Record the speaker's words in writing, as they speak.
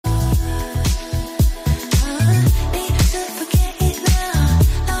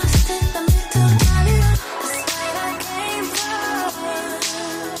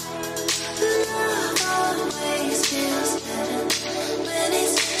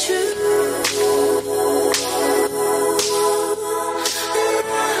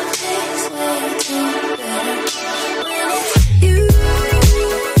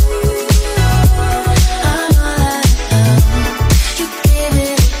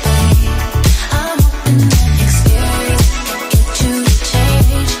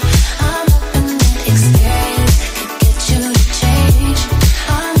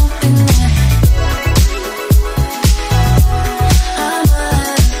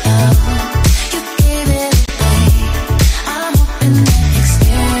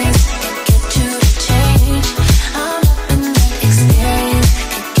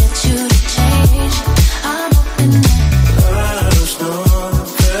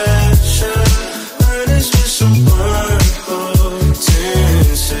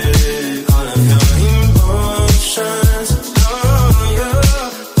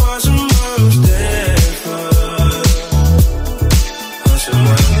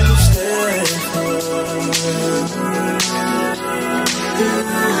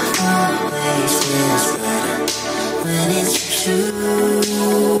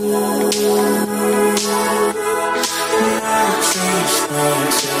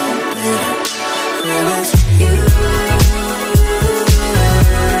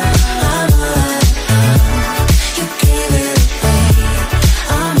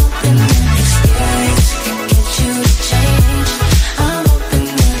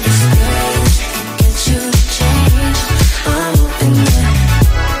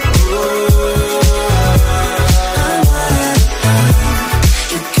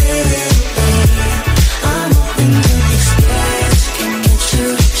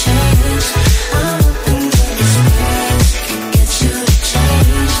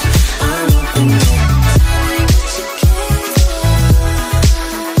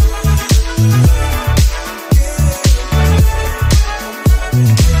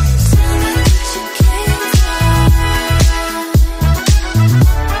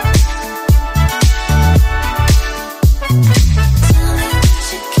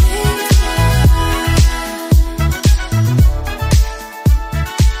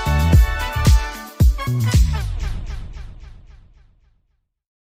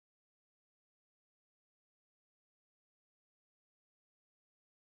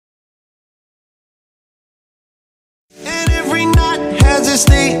this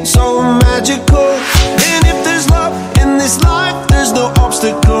day so magical. And if there's love in this life, there's no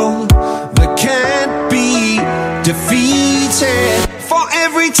obstacle that can't be defeated. For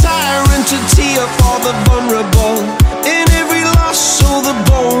every tyrant to tear for the vulnerable, in every loss, all the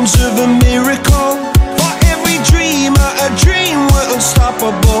bones of a miracle. For every dreamer, a dream we're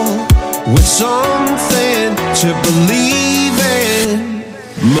unstoppable, with something to believe in.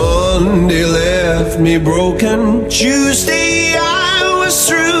 Monday left me broken. Tuesday I was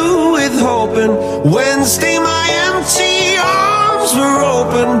through with hoping. Wednesday my empty arms were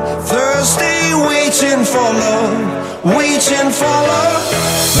open. Thursday waiting for love, waiting for love.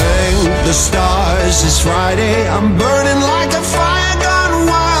 Thank the stars it's Friday. I'm burning like a fire gone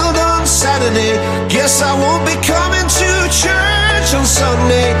wild on Saturday. Guess I won't be coming to church on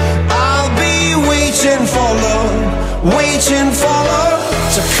Sunday. I'll be waiting for love, waiting for love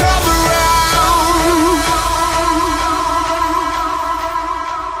to come around.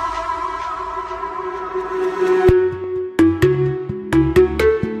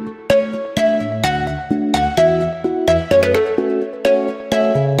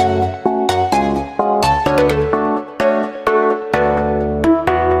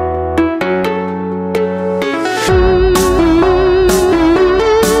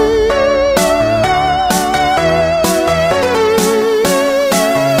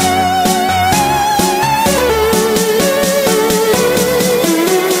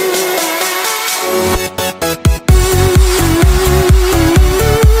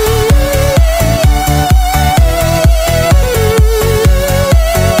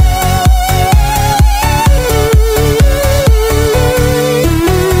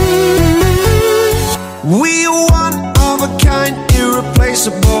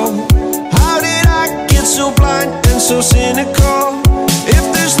 How did I get so blind and so cynical?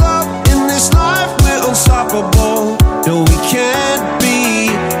 If there's love in this life, we're unstoppable. No, we can't be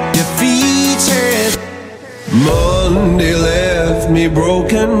defeated. Monday left me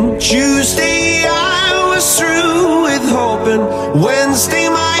broken. Tuesday I was through with hoping. Wednesday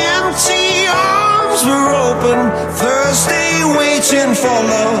my empty arms were open. Thursday waiting for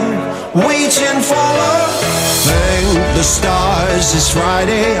love, waiting for love. Thank the stars it's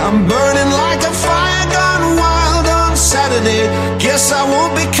Friday. I'm burning like a fire gone wild on Saturday. Guess I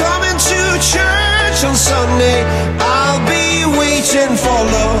won't be coming to church on Sunday. I'll be waiting for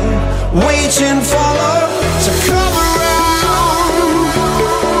love, waiting for love to come around.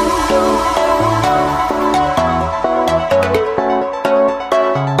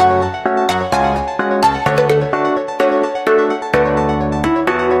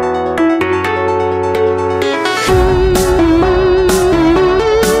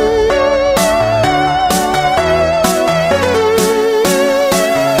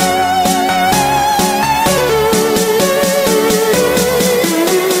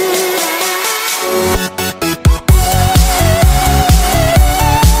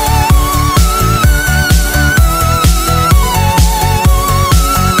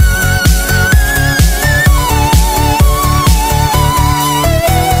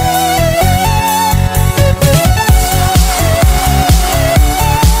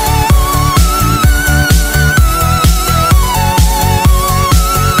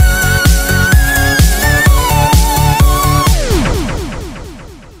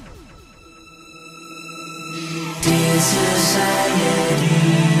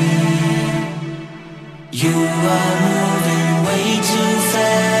 You are moving way too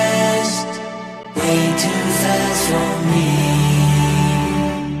fast for me.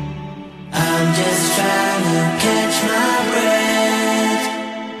 just trying to catch my breath.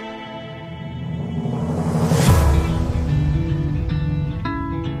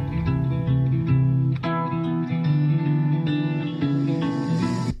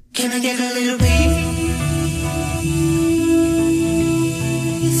 Can I get a little peace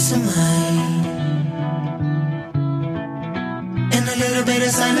of mind and a little bit of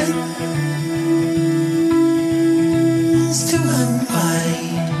silence to unwind?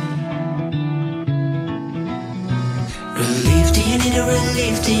 Relief, do you need a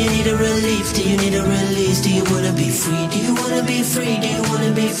relief? Do you need a relief? Do you need a release? Do you wanna be free? Do you wanna be free? Do you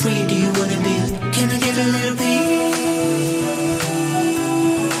wanna be free? Do you wanna be? Can I get a little peace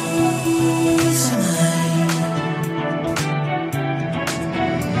of mind?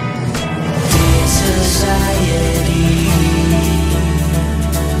 Dear society,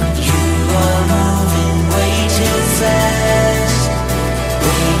 you are moving way too fast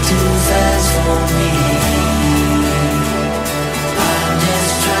for me. I'm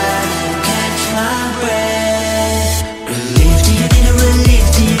just trying to catch my breath. Relief, do you need a relief?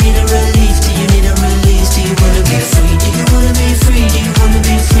 Do you need a relief? Do you need a release? Do you wanna be free? Do you wanna be free? Do you wanna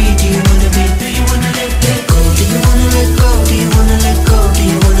be free? Do you wanna be? Do you wanna let go? Do you wanna let go? Do you wanna let go? Do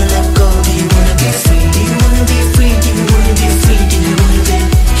you wanna let go? Do you wanna be free? Do you wanna be free? Do you wanna be free? Do you wanna be?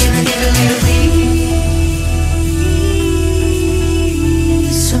 Can I get a little peace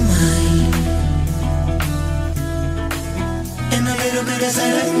of mind and a little bit of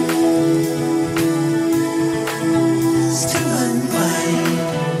silence to unwind?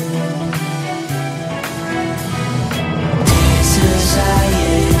 Dear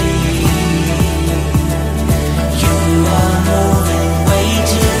society, you are moving way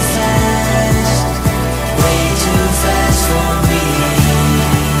too fast for me.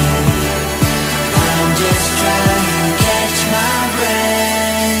 I'm just trying to catch my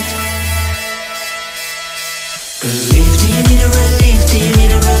breath. Relief, do you need a relief? Do you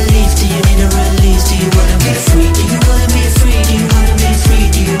need a relief? Do you need a release? Do you wanna be free? Do you wanna be free? Do you wanna be free?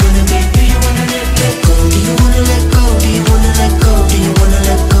 Do you wanna be? Do you wanna let go? Do you wanna let go? Do you wanna let go? Do you wanna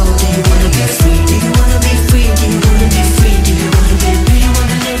let go? Do you wanna be free? Do you wanna be free? Do you wanna be free? Do you wanna be? Do you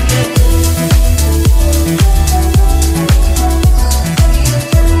wanna let go?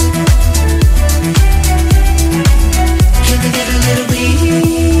 Can I get a little peace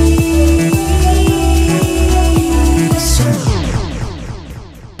of mind?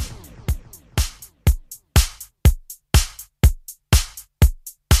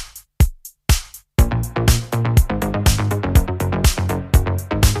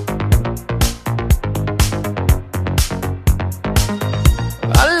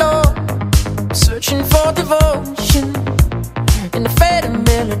 Alone, searching for devotion in the fading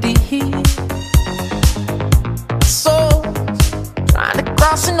melody. Soul trying to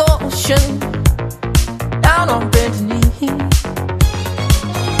cross an ocean down on bended knee.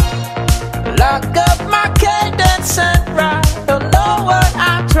 Lock up my cadence and write. Don't know what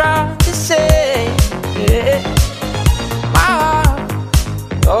I'm trying to say. My heart,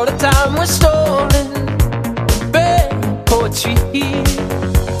 all the time was stolen. Bad poetry.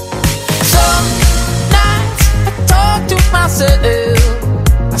 Some nights I talk to myself.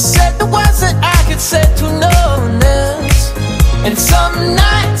 I said the words that I could say to no one else. And some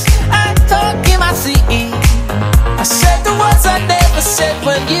nights I talk in my sleep. I said the words I never said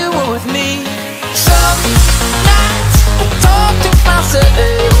when you were with me. Some nights I talk to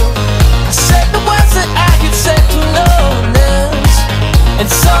myself. I said the words that I could say to no one else. And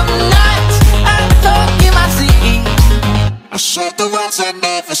some nights I talk in my sleep. I said the words I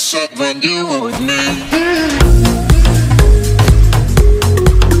never said when you were with me.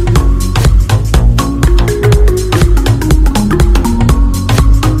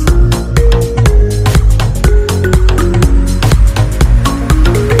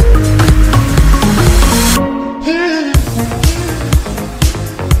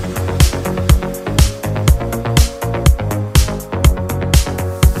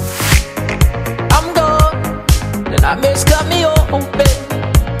 I'm gone, and I miss cut me open.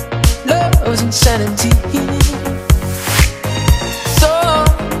 Love's insanity. So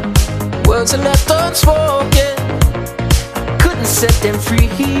words are left unspoken. I couldn't set them free.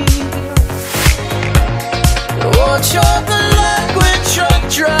 Won't show the language run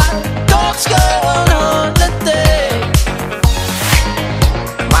dry. Dogs go on holiday.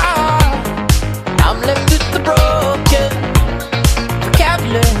 My heart, I'm left with the broken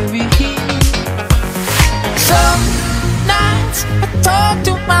vocabulary. Some nights I talk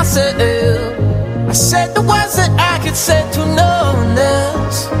to myself. I said the words that I could say to no one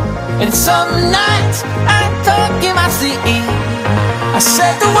else. And some nights I talk in my sleep. I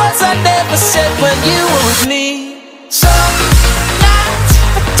said the words I never said when you were with me. Some nights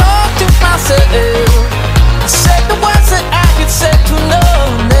I talk to myself. I said the words that I could say to no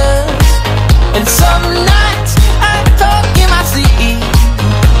one else. And some nights I talk in my sleep.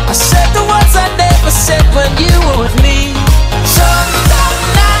 I said the words I never said when you were with me. Some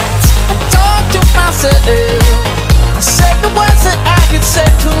nights I talk to myself. I said the words that I could say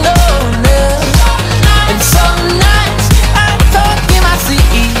to no one else. And some nights I talk in my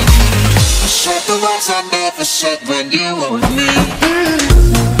sleep. I said the words I never said when you were with me.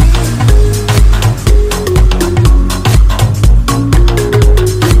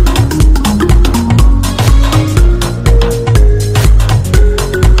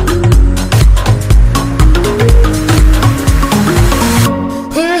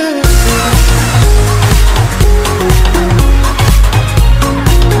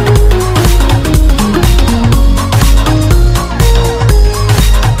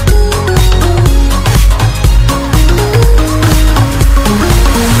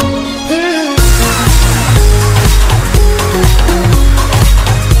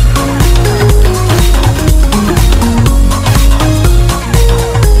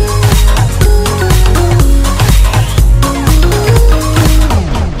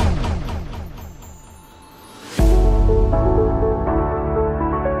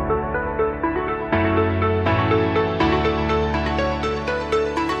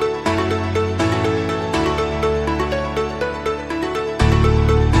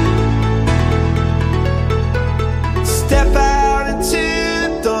 Step out into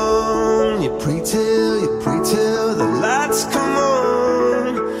the dawn. You pray till the lights come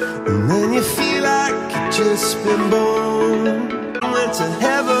on, and then you feel like you've just been born. Went to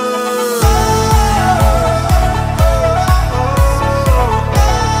heaven.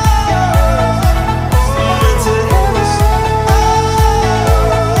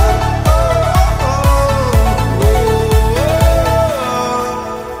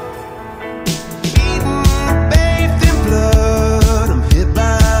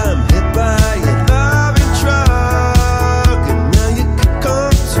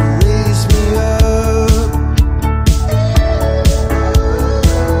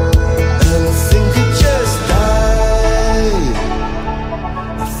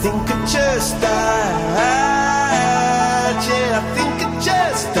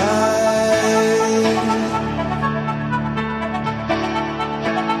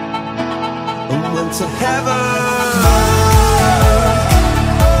 To heaven.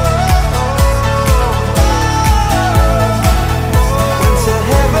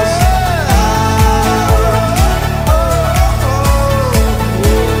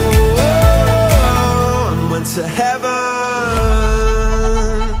 To heaven.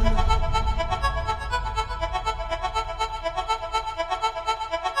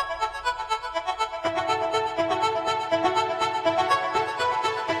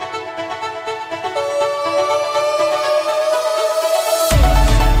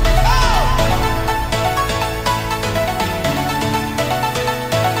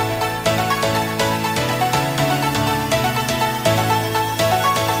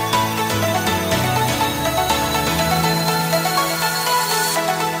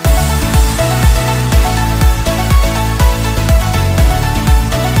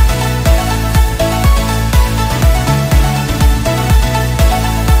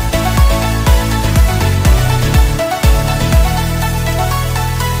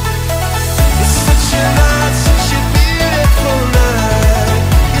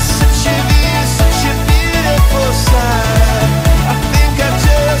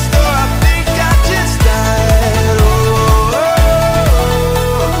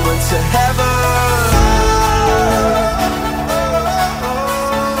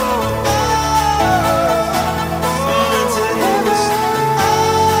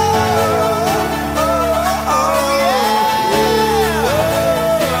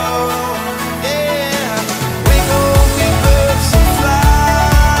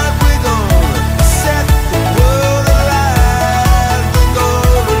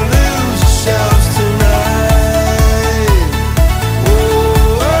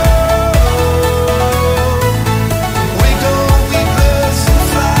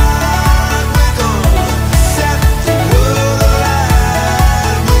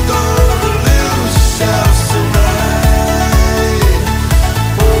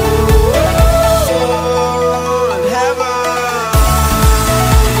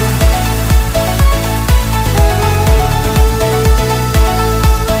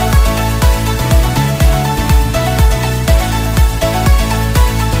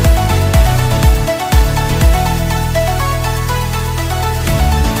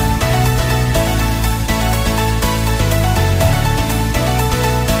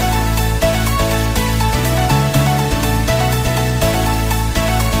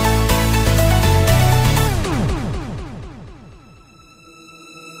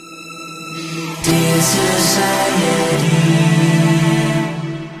 society.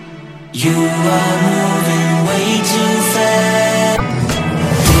 You are moving way too fast.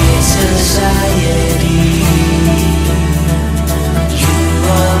 This society. You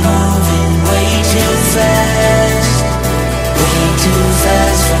are moving way too fast. Way too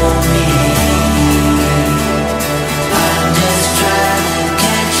fast for me. I'm just trying to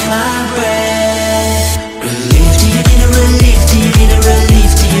catch my breath. Relief, do you need a relief? Do you need a relief?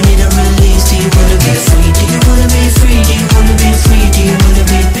 Do you need a release? Do you wanna be free? Do you wanna be free? Do you wanna be free? Do you wanna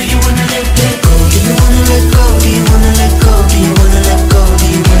be? Do you wanna let go? Do you wanna let go? Do you wanna let go? Do you wanna let go? Do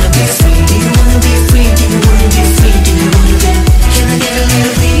you wanna be free? Do you wanna be free? Do you wanna be free? Do you wanna be? Can I get a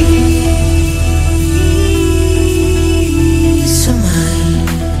little piece of mine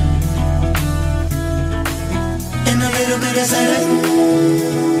and a little bit of silence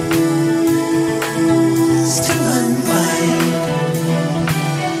to unwind?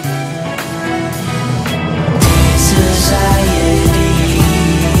 Society,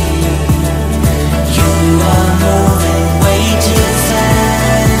 you are moving way too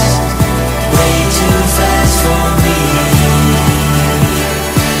fast for me.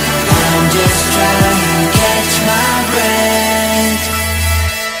 I'm just trying to catch my breath.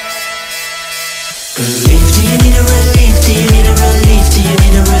 Relief, do you need a relief? Do you need a relief? Do you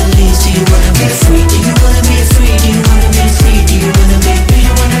need a release? Do you wanna be free? Do you wanna be free? Do you wanna be free? Do you wanna be? Do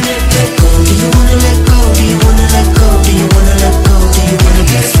you wanna let go? Do you wanna let go? Do you wanna let go? Do you wanna let go? Do you wanna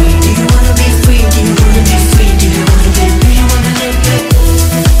be free? Do you wanna be free? Do you wanna be free? Do you wanna be? Do you wanna let go?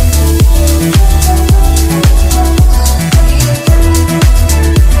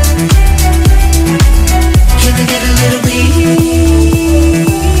 Can I get a little piece?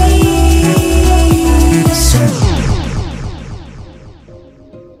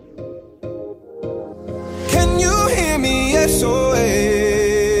 Can you hear me? SOS.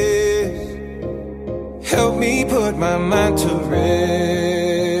 Help me put my mind to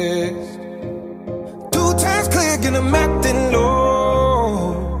rest. 2 times clear, and I'm acting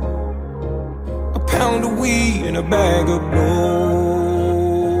low. A pound of weed and a bag of blow.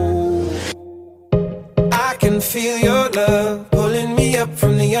 I can feel your love pulling me up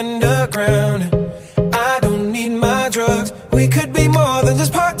from the underground. I don't need my drugs. We could be more than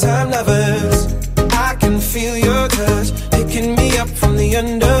just part-time lovers. I can feel your touch picking me up from the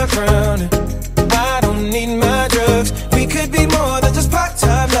underground. I don't need my drugs. We could be more than just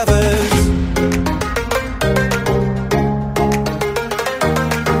part-time lovers.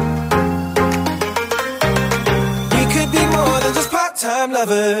 We could be more than just part-time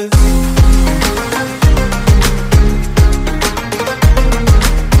lovers.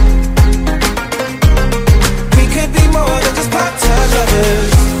 We could be more than just part-time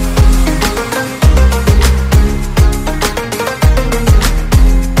lovers.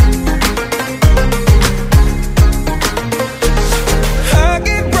 I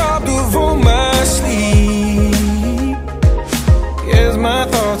get robbed of all my sleep as my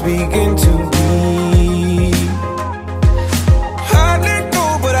thoughts begin to bleed. I let go,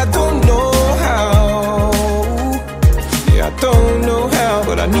 but I don't know how. Yeah, I don't know how,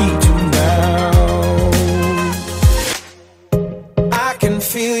 but I need you now. I can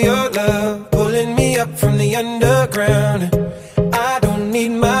feel your love pulling me up from the underground. I don't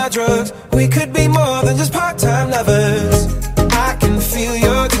need my drugs. We could be more than just part-time lovers. I can feel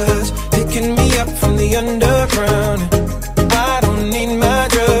your touch picking me up from the underground. I don't need my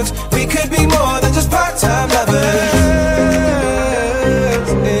drugs. We could be more than just part-time lovers.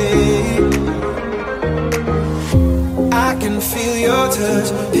 I can feel your touch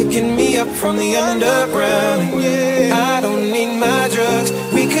picking me up from the underground. I don't need my drugs.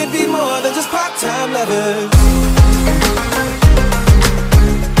 We could be more than just part-time lovers.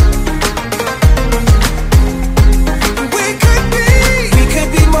 We could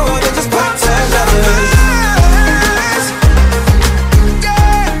be more than just part-time lovers.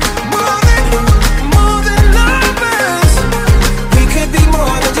 Yeah, more than lovers. We could be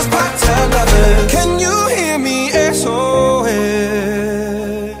more than just part-time lovers. Can you hear me? SOS.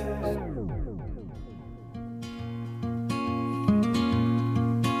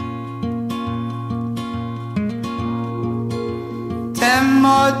 10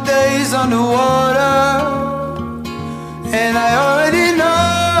 more days underwater, and I already know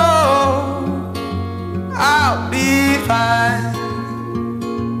I'll be fine.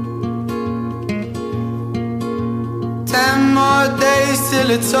 10 more days till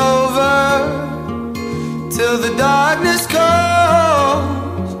it's over, till the darkness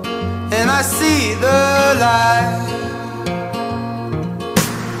comes and I see the light.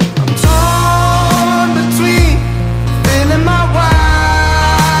 I'm torn between feeling my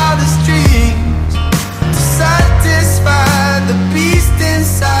wildest dreams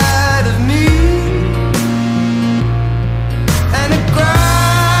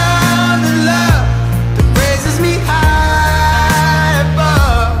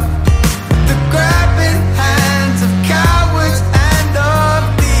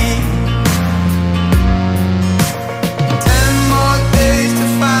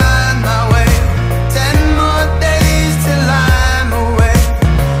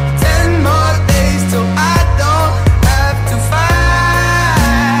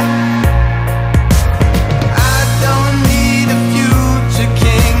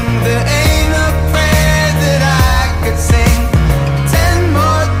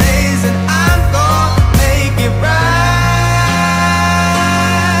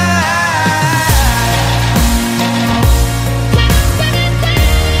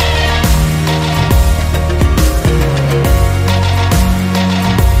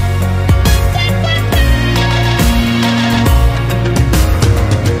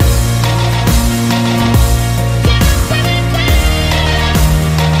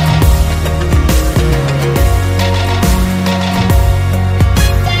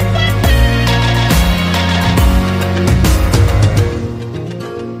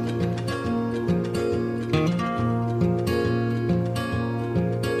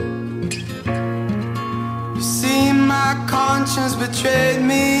betrayed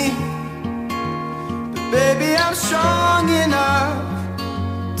me, but baby I'm strong enough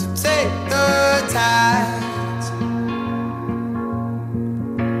to take the tides.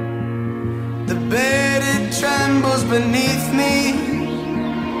 The bed it trembles beneath me,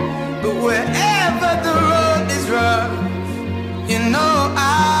 but wherever the road is rough, you know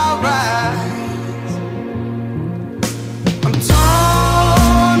I'll rise. I'm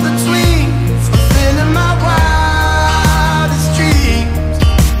torn between fulfilling my wildest dreams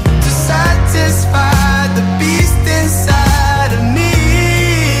to satisfy the beast inside of me,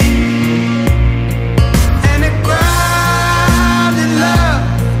 and a grounded love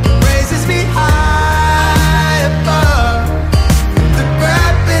raises me high above the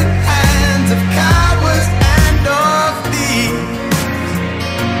grabbing hands of cowards and of thieves.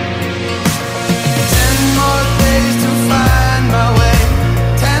 10 more days to find my way,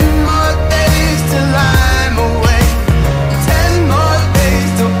 10 more days till I'm away, 10 more days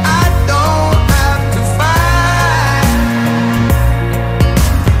till I don't have to fight.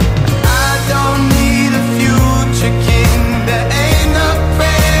 I don't need a future king, there ain't a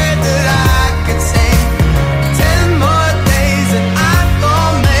prayer that I could sing. 10 more days and I'm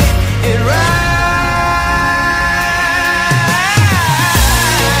gonna make it right.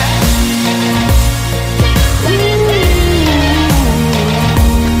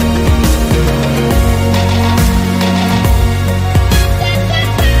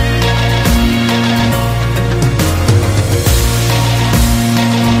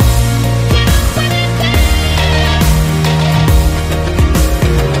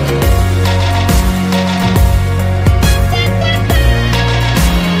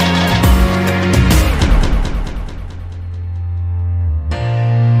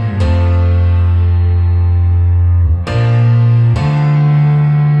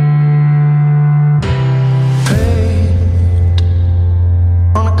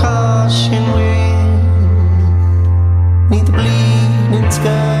 On a caution wind, neath the bleeding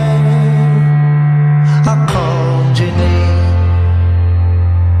sky, I called your name.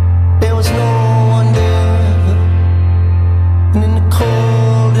 There was no one there, and in the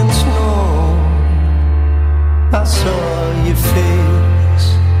cold and snow, I saw your face.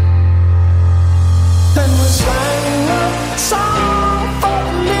 And we sang a song for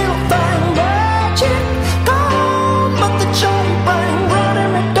the little thing that you gone, but the joy you bring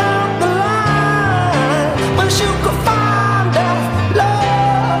running me down the line. Wish you could find out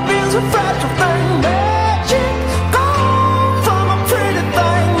love is a fragile thing that you gone from a pretty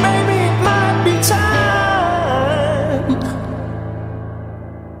thing. Maybe it might be time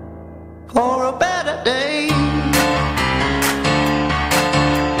for a better day.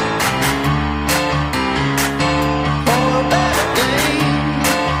 For a better day.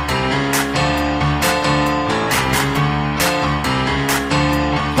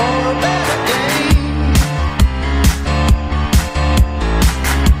 For a better day.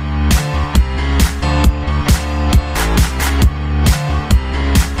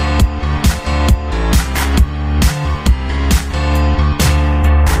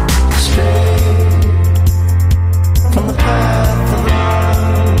 Straight from the path of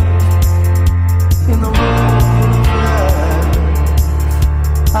love, in the road of life,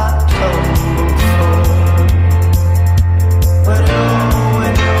 I tumbled for. But all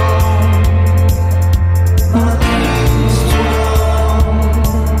went wrong, my dreams were long.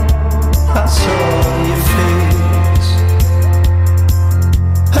 I saw your face,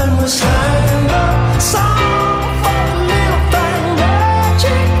 and we sang a song for the little thing that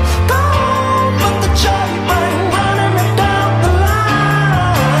you gone, but the joy you bring running me down the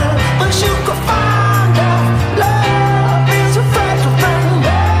line. Wish you could find out love is a fragile thing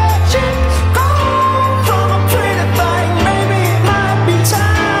that you gone from a pretty thing. Maybe it might be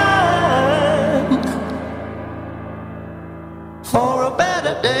time for a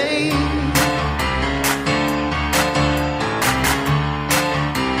better day.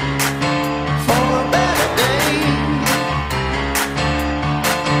 For a better day.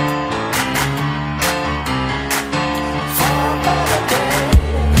 For a better day. For a better day.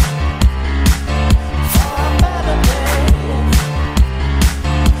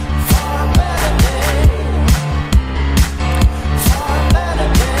 For a better day. For a better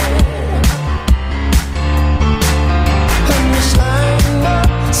day. And we sang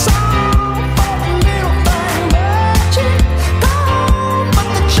a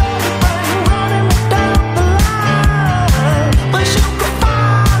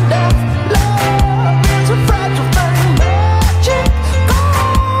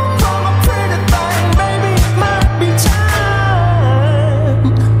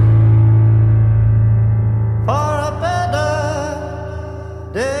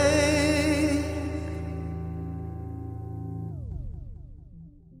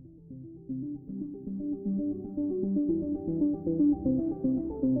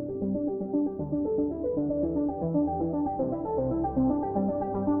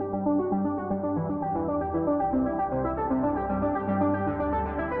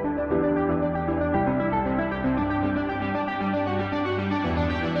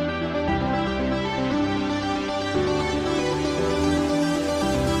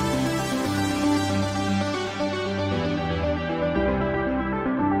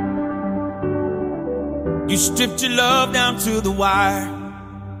You stripped your love down to the wire.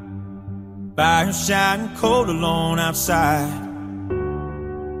 Fire shining cold alone outside.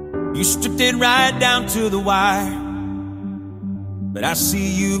 You stripped it right down to the wire. But I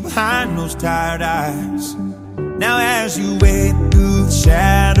see you behind those tired eyes. Now as you wade through the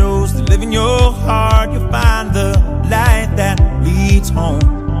shadows that live in your heart, you'll find the light that leads home.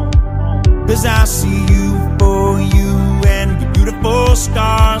 'Cause I see you for you and your beautiful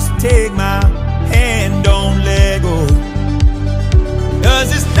scars. Take my hand, don't let go. 'Cause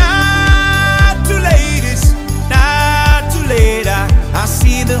it's not too late, it's not too late. I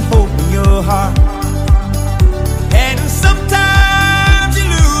see the hope in your heart. And sometimes you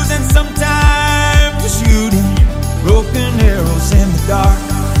lose and sometimes you're shooting broken arrows in the dark.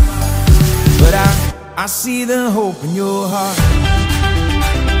 But I see the hope in your heart.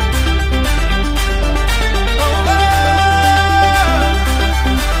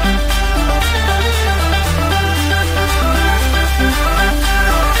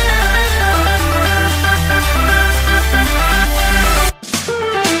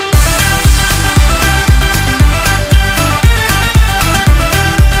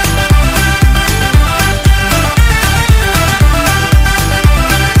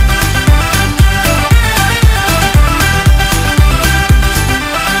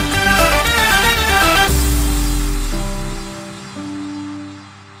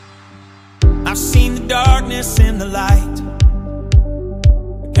 I've seen the darkness in the light,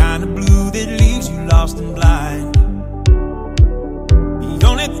 the kind of blue that leaves you lost and blind. The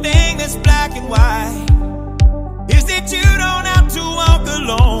only thing that's black and white is that you don't have to walk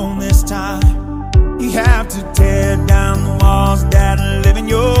alone this time. You have to tear down the walls that live in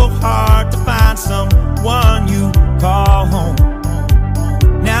your heart to find someone you call home.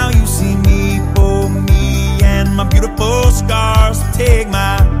 Now you see me for me and my beautiful scars. Take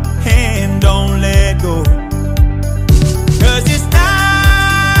my hand, don't let go. 'Cause it's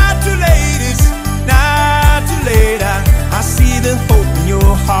not too late, it's not too late. I see the hope in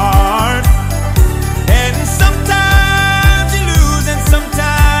your heart. And sometimes you lose and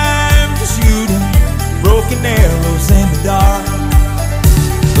sometimes you're shooting broken arrows in the dark.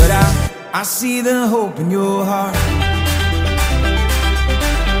 But I see the hope in your heart.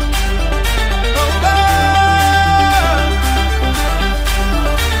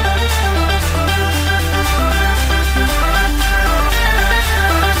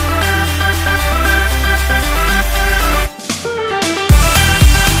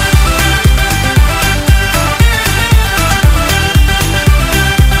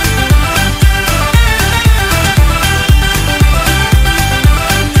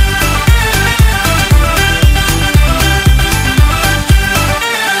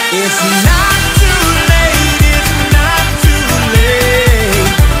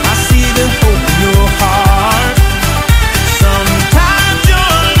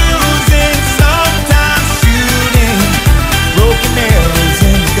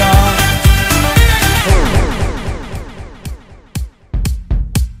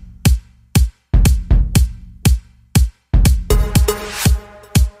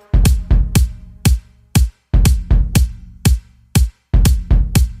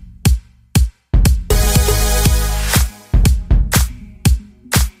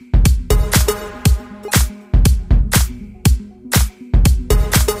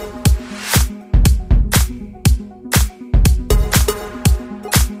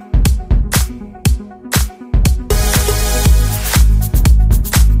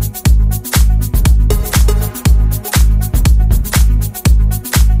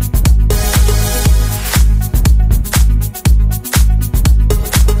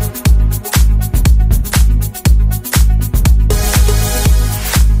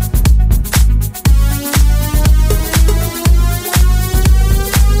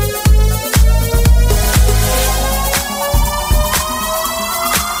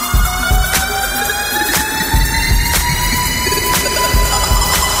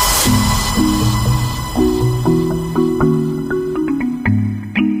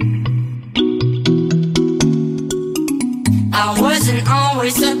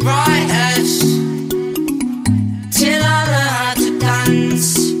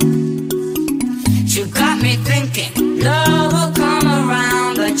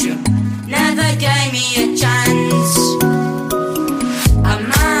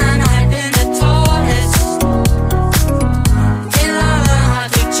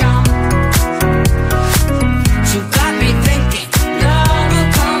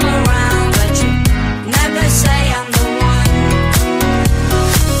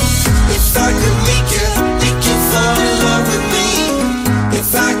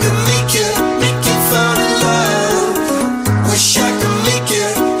 If I could make you fall in love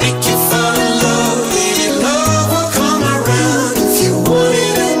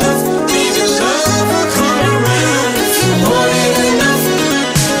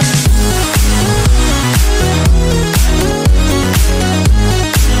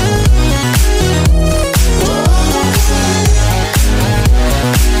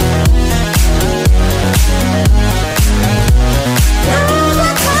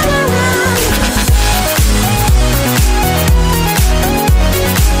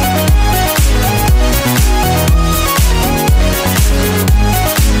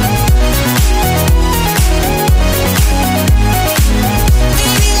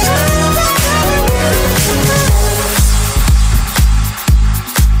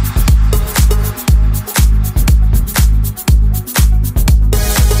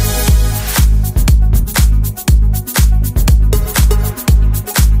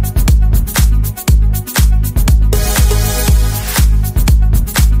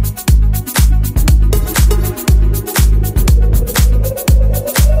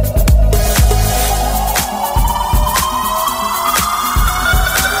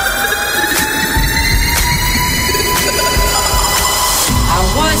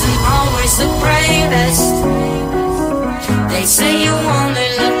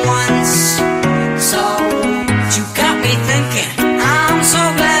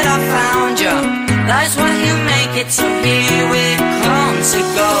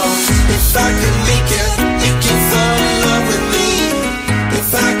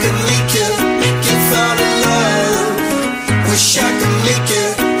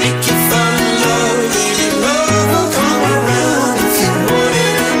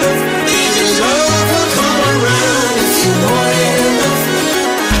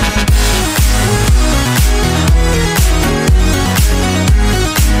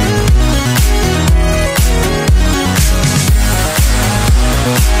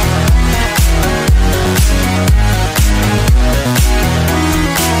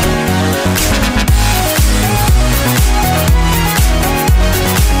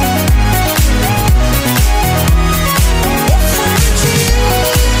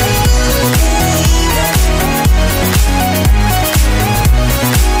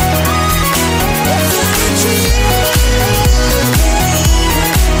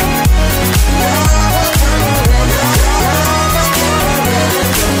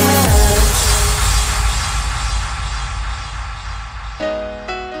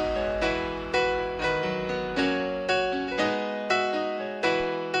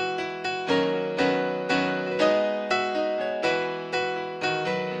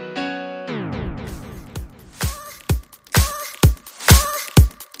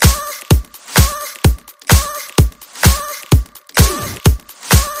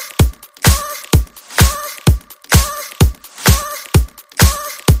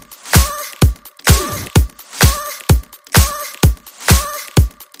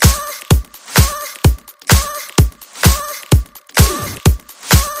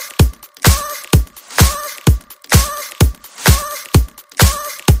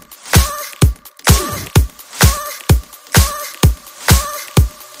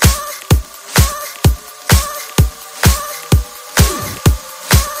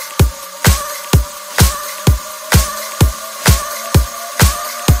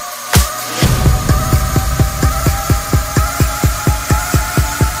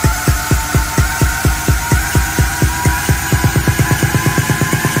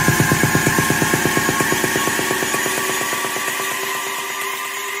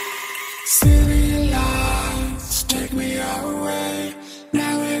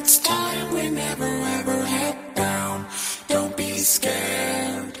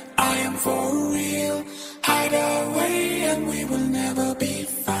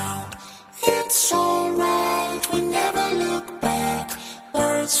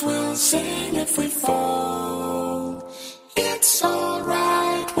Birds will sing if we fall. It's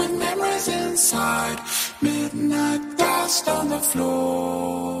alright with memories inside. Midnight dust on the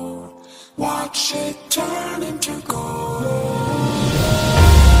floor. Watch it turn into gold.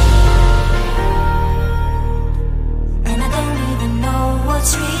 And I don't even know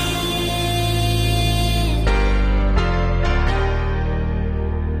what's real.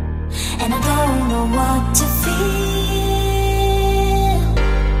 And I don't know what to feel.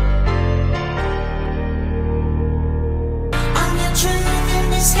 I'm your truth in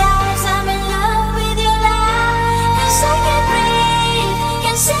disguise. I'm in love with your lies. 'Cause I can't breathe,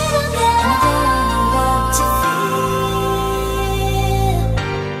 can't settle down. And I don't know what to feel.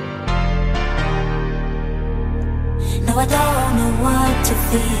 No, I don't know what to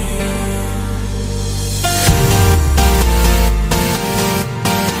feel.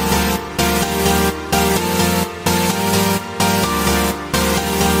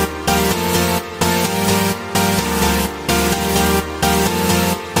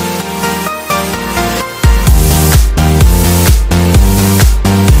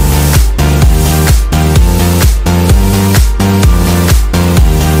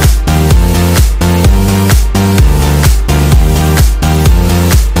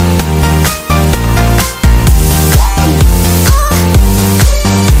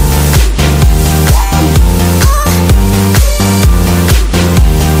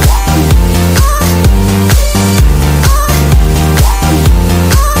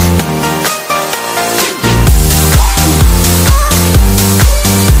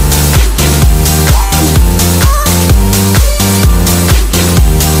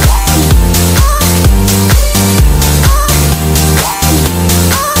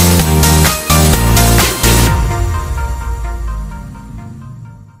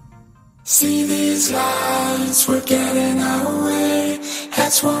 See these lights, we're getting away.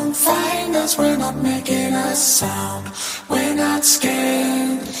 Heads won't find us, we're not making a sound. We're not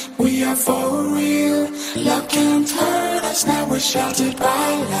scared, we are for real. Love can't hurt us, now we're sheltered by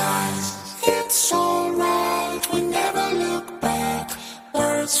lies. It's alright, we never look back.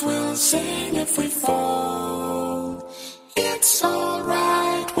 Birds will sing if we fall. It's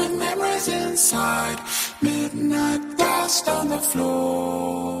alright with memories inside. Midnight dust on the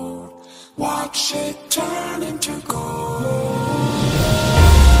floor. Watch it turn into gold.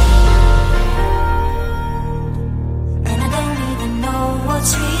 And I don't even know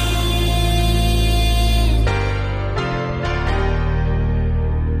what's real.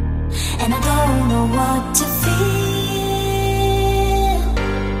 And I don't know what to feel.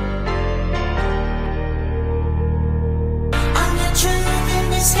 I'm your truth in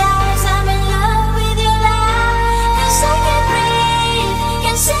disguise. I'm in love with your lies. 'Cause I can't breathe,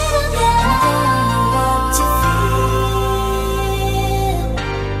 can't settle down. And I don't know what to feel.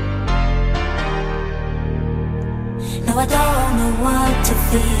 No, I don't know what to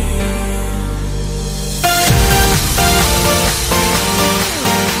feel.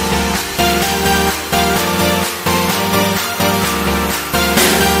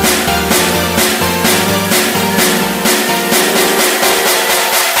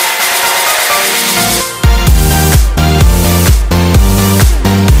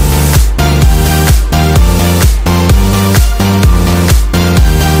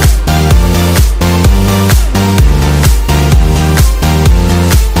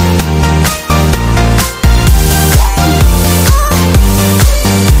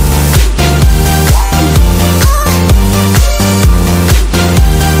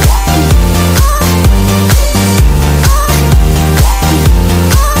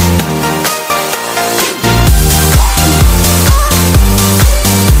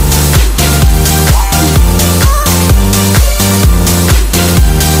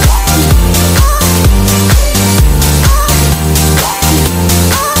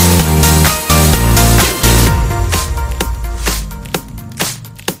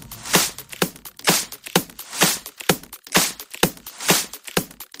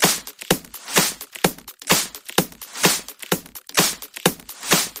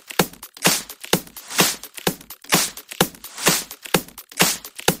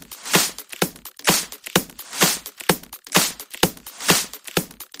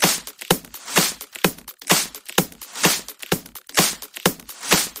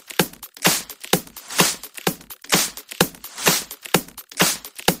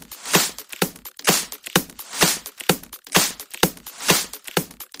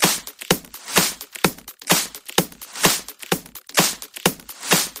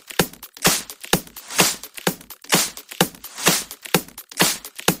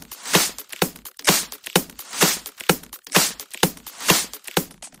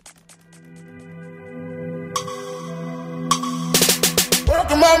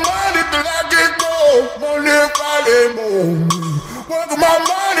 my money till I get gold. Monday, Friday morning. Working my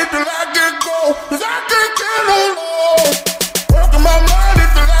money till I get gold. 'Cause I can't get no more. Working my money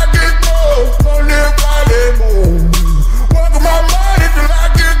till I get gold. Monday, Friday morning. Working my money till I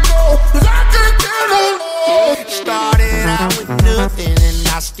get gold. 'Cause I can't get no more. Started out with nothing and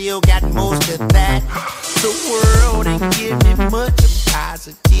I still got most of that. The world ain't giving me much. I'm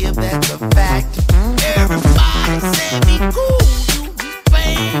positive, that's a fact. Everybody say me cool. You just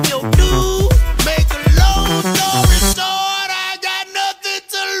paying your dues. Make a long story short, I got nothing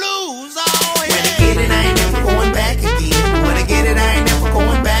to lose. Oh, yeah. When I get it, I ain't never going back again. When I get it, I ain't never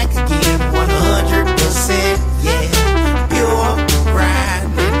going back again. 100%, yeah, pure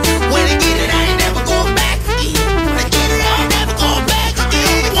grinding. When I get it, I ain't never going back again. When I get it, I ain't never going back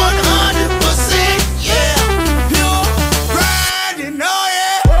again. 100%, yeah, pure grinding. Oh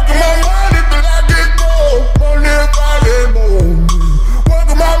yeah. Working my money till I get gold. Monday, Friday morning.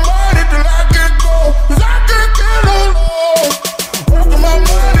 Working my money till I get gold. 'Cause I can't get no more. Working my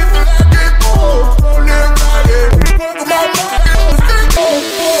money till I get gold. Monday, Friday. Working my money till I get gold.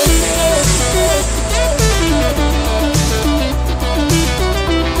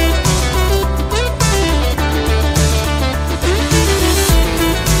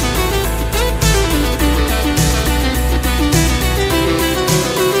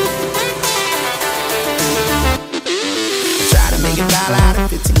 Try to make $1 out of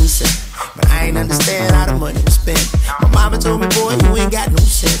 15 cents, but I ain't understand how the money was spent. My mama told me, boy, you ain't got no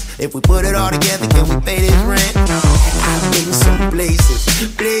sense. If we put it all together, can we pay this rent? I've been some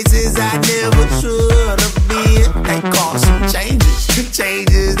places I never should have been. They caused some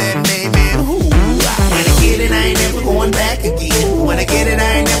changes that made me who. When I get it, I ain't never going back again. When I get it, I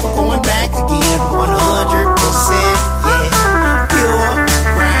ain't never going back again. 100%, yeah, pure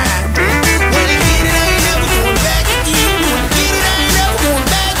grinding. When I get it, I ain't never going back again. When I get it, I ain't never going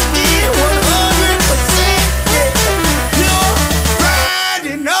back again. 100%, yeah, pure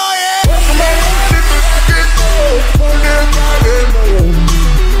grinding. Oh yeah. Working my money till I get gold. Monday, Friday morning.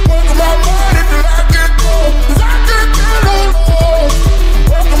 Working my money till I get gold. 'Cause I can't get no more.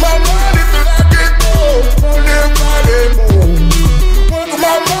 Working my money till I get gold. Monday, Friday morning. Working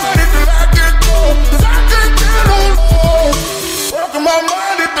my money till I get gold. 'Cause I can't get no more. Working my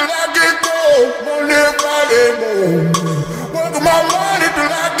money till I get gold. Monday, Friday morning. Working my money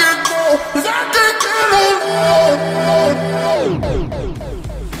till I get gold. 'Cause I can't get no more.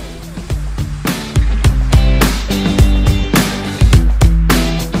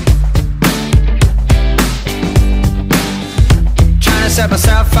 Trying to set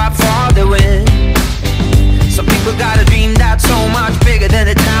myself up for the win. Some people got a dream that's so much bigger than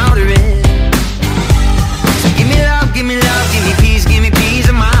the town they're in. So give me love, give me love, give me peace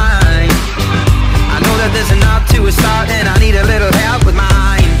of mind. I know that there's enough to a start and I need a little help with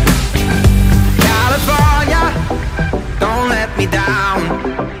mine. California, don't let me down.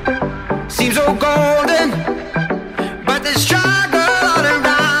 Seems so golden, but there's struggle all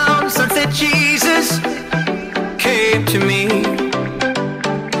around. Since that Jesus came to me,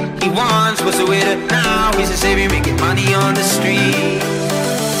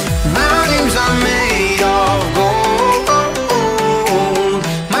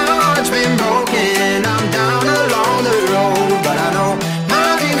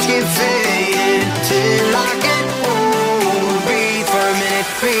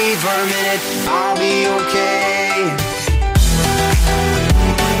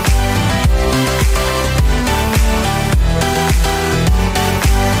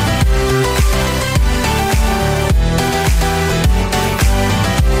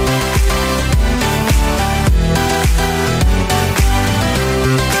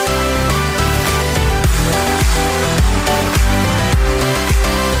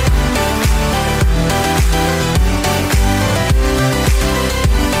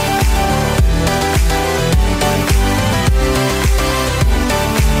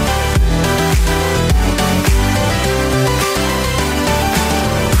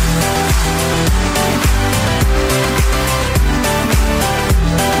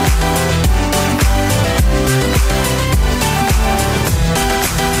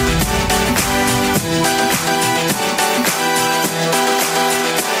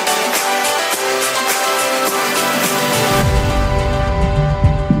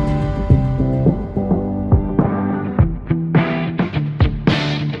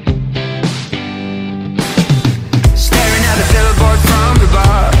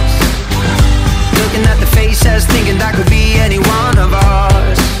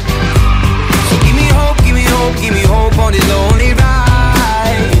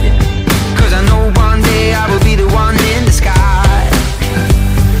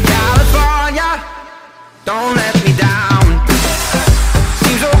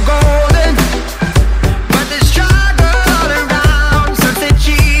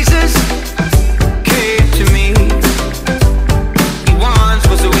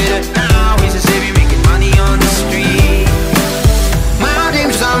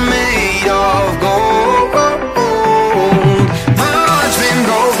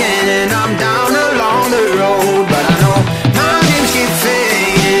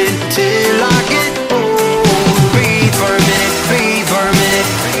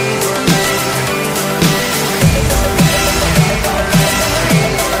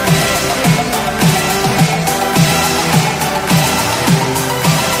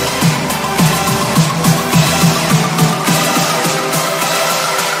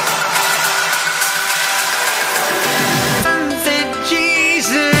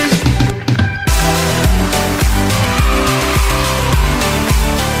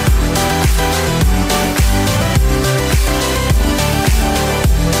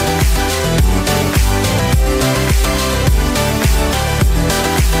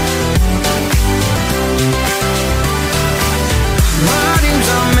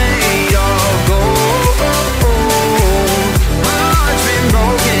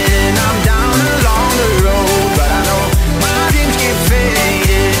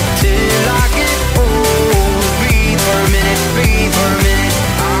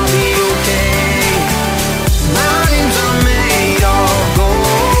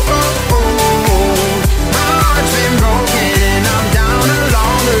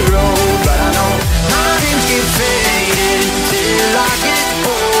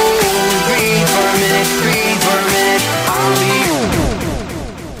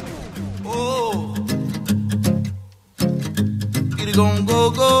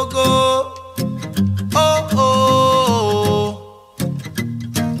 go. Oh, oh.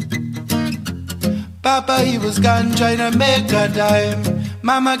 Papa, he was gone trying to make a dime.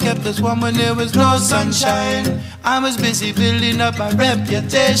 Mama kept us warm when there was no sunshine. I was busy building up my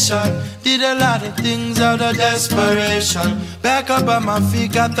reputation. Did a lot of things out of desperation. Back up on my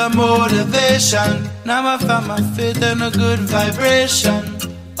feet, got the motivation. Now I found my faith and a good vibration.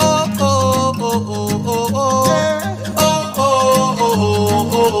 Oh, oh, oh, oh, oh, oh. Oh, oh, oh, oh,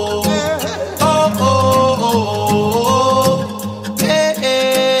 oh. Oh, oh, oh, oh. Hey,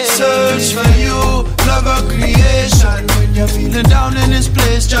 hey. Search for you, love of creation. When you're feeling down in this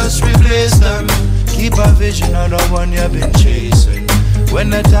place, just replace them. Keep a vision of the one you've been chasing. When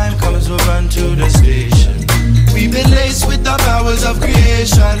the time comes, we'll run to the station. We've been laced with the powers of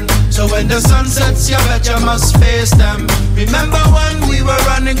creation. So when the sun sets, you bet you must face them. Remember when we were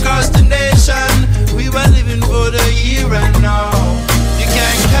running across the nation? We were living for the here and now. You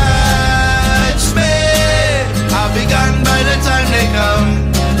can't catch me, I'll be gone by the time they come.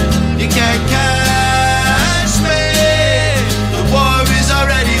 You can't catch me, the war is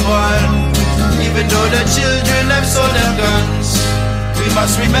already won. Even though the children have sold their guns, we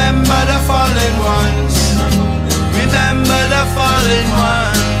must remember the fallen ones. Remember the fallen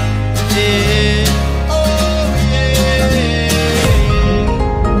ones. Yeah. Oh, yeah.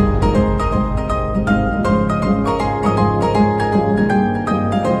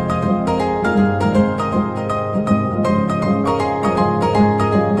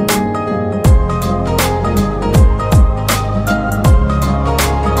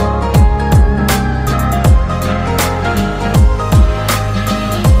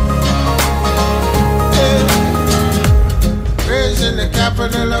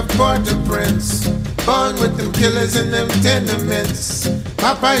 Capital of Port-au-Prince, born with them killers in them tenements.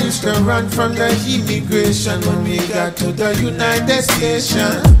 Papa used to run from the immigration when we got to the United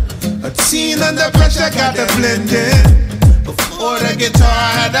Stations. But seeing under pressure got to blend in. Before the guitar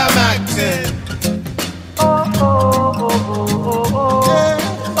had a Mac 10. Oh, oh, oh, oh, oh, oh. Yeah.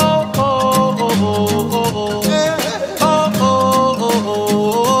 Oh, oh, oh, oh, oh, oh. Yeah. Oh, oh, oh, oh,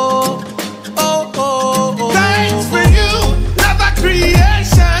 oh. Oh, oh, oh. Thanks for you, love of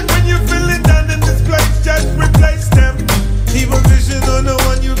creation. When you feel it down in this place, just replace them. Keep a vision on the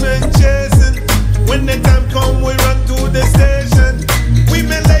one you've been chasing. When the time come, we run to the station. We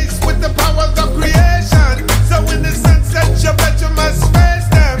been laced with the powers of creation. So when the sun sets, you bet you must face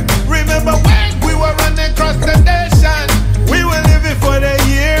them. Remember when we were running across the nation? We were living for the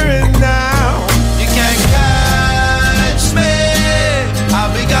here and now. You can't catch me,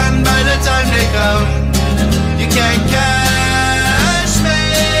 I'll be gone by the time they come. You can't catch me,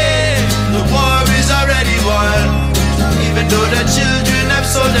 the war is already won. Even though the children have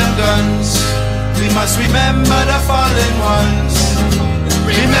sold their guns, we must remember the fallen ones.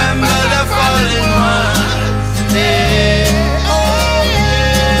 Remember the fallen ones. Yeah. Oh,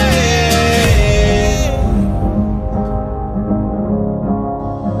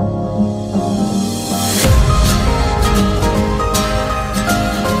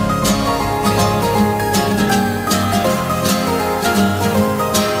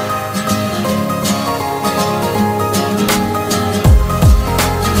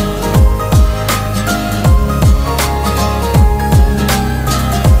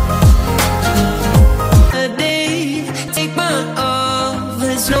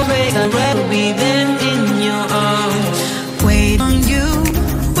 I'd rather be than in your arms. Wait on you,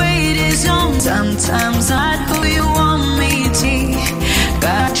 wait is on. Sometimes I who you want me to.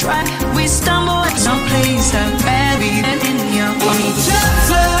 Gotta try, we stumble at some place. I'd rather be than in your arms. Tough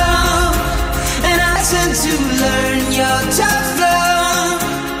love, and I tend to learn your tough love.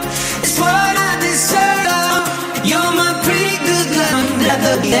 It's what I deserve. You're my pretty good love.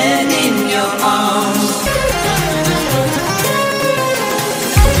 Rather be than in your arms.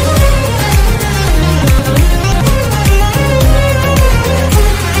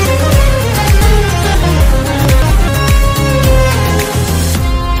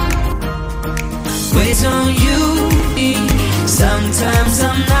 Wait on you. Sometimes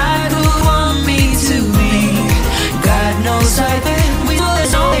I'm not who you want me to be. God knows I've been with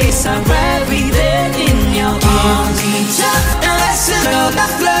you always. I'd rather be there in your arms. Tough and lesson of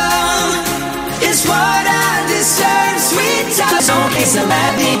love is what I deserve. Sweet times on case I'm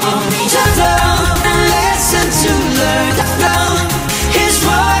happy on me. Tough love and lesson to learn. Tough love is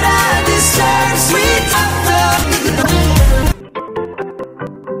what I deserve. Sweet love.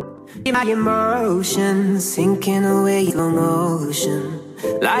 My emotions sinking away slow motion,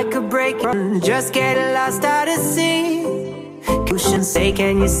 like a break, just get lost out at sea. emotion. Say,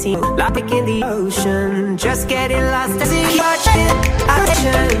 can you see like in the ocean? Just getting lost as you watch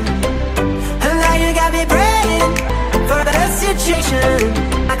action. And now you got me praying for a better situation.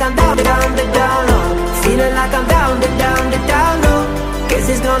 Like I'm down, down, down low. Feeling like I'm down, down, down low. Guess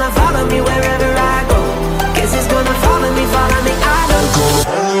it's gonna follow me wherever I go. Guess it's gonna follow me, I don't go.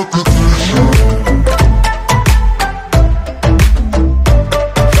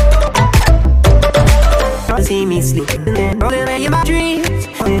 See me sleeping and rolling away in my dreams,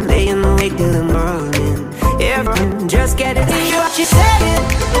 and laying awake till the morning. Everyone just get it. See what you saying?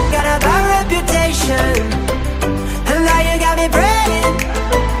 Got a bad reputation, and now you got me praying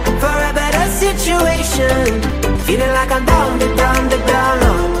for a better situation. Feeling like I'm down, down, down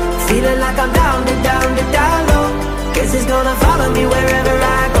low. Feeling like I'm down, down, down low. Guess it's gonna follow me wherever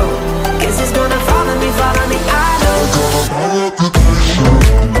I go. Guess it's gonna follow me, I don't go.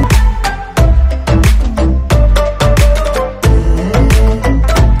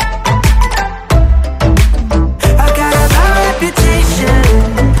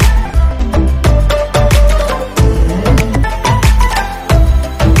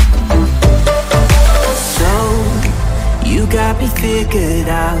 Figured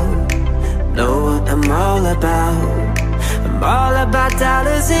out, know what I'm all about. I'm all about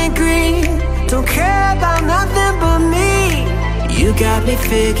dollars and greed. Don't care about nothing but me. You got me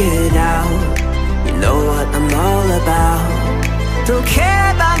figured out. You know what I'm all about. Don't care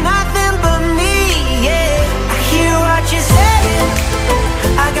about nothing but me. Yeah, I hear what you're saying.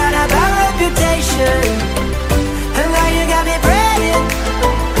 I got a bad reputation, and now you got me praying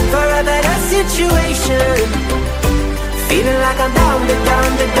for a better situation. Feeling like I'm down,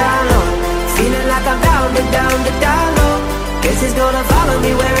 down, down low. Feeling like I'm down, down, down low. Guess it's gonna follow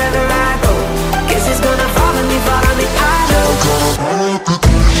me wherever I go. Guess it's gonna follow me, I know.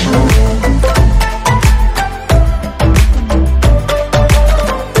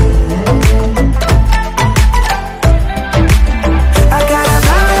 I got a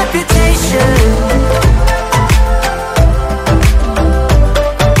bad reputation.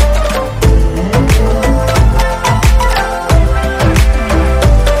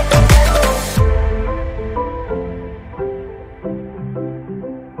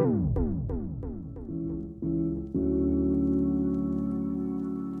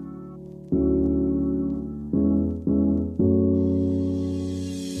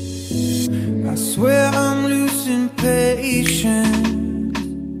 I swear I'm losing patience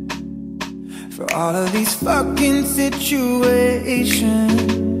for all of these fucking situations.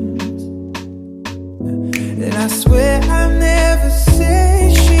 And I swear I never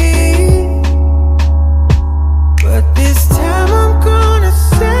say shit, but this time I'm gonna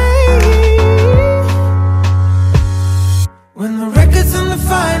say it. When the record's on the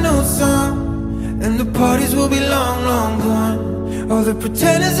final song, and the parties will be long, long gone. All the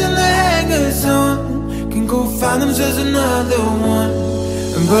pretenders and the hangers on can go find themselves another one.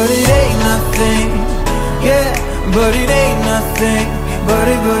 But it ain't nothing, yeah. But it ain't nothing, but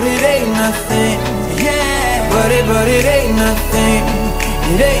it ain't nothing, yeah. But it ain't nothing,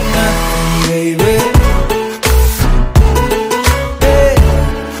 it ain't nothing, baby. Hey,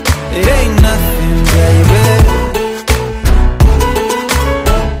 it ain't nothing, baby.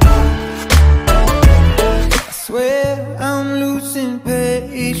 I swear I'm losing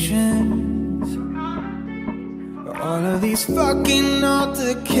patience for all of these fucking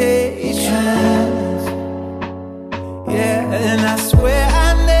altercations. Yeah, and I swear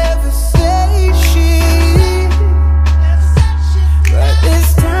I never say shit, but this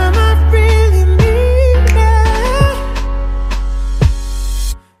time I really mean it.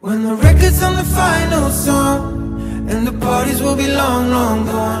 When the record's on the final song, and the parties will be long, long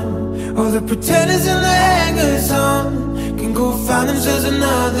gone. All the pretenders and the hangers on can go find themselves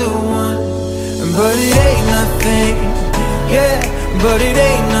another one. But it ain't nothing, yeah. But it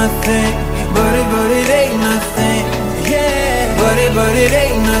ain't nothing, but it ain't nothing, yeah. But it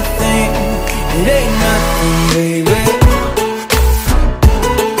ain't nothing, it ain't nothing, baby.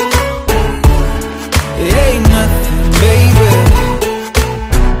 It ain't nothing, baby.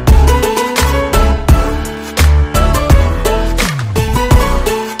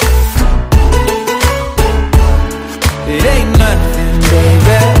 It ain't nothing,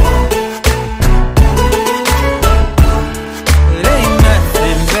 baby. It ain't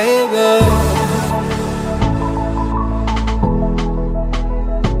nothing, baby.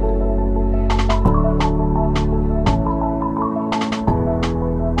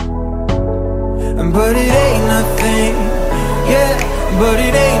 But it ain't nothing, yeah. But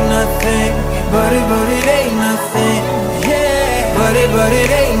it ain't nothing, but it ain't nothing, yeah. But it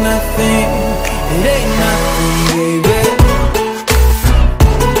ain't nothing, it ain't nothing, baby.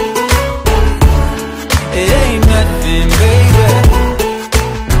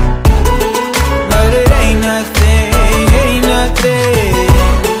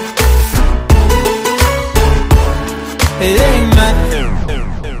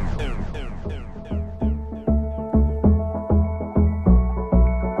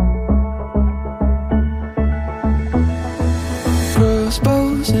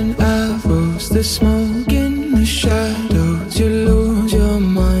 bows and arrows, the smoke in the shadows. You lose your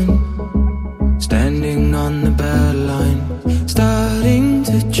mind, standing on the battle line, starting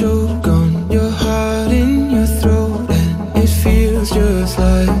to choke on your heart in your throat, and it feels just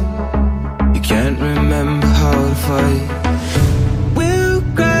like you can't remember how to fight. We'll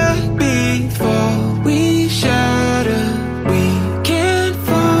cry before we shatter, we can't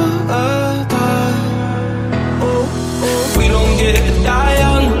fall apart. We don't get to die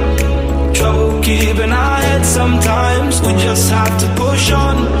young, trouble keeping our heads sometimes. We just have to push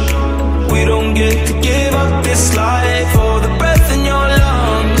on. We don't get to give up this life, or the breath in your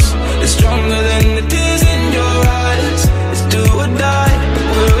lungs is stronger than the tears in your eyes. It's do or die, but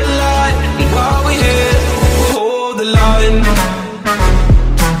we're alive, and while we're here, we'll hold the line.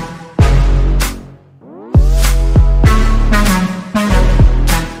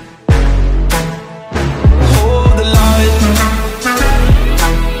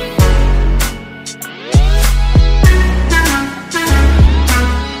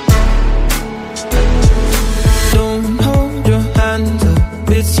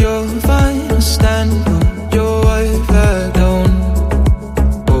 It's your final stand, put your white flag down.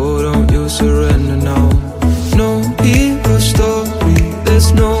 Oh, don't you surrender now. No hero story,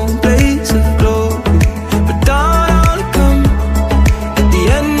 there's no place of glory, but dawn will come at the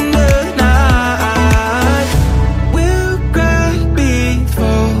end of the night. We'll cry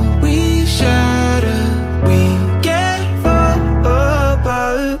before we shatter, we can't fall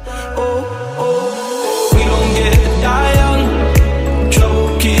apart. Oh, oh, we don't get to die young,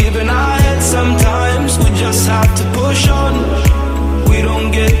 keeping our heads sometimes. We just have to push on. We don't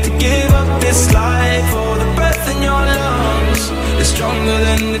get to give up this life, or the breath in your lungs is stronger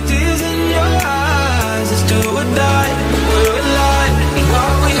than the tears in your eyes. It's do or die, we're alive, and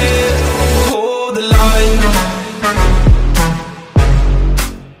while we're here, we'll hold the line.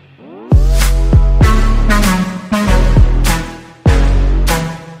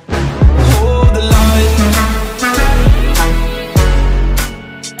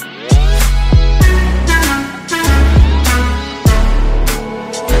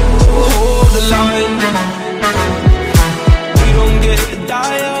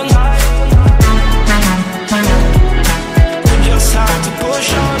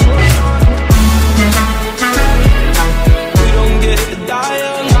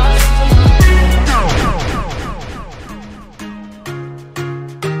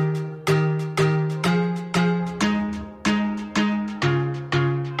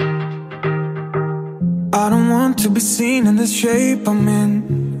 I don't want to be seen in the shape I'm in.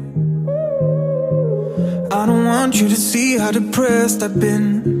 I don't want you to see how depressed I've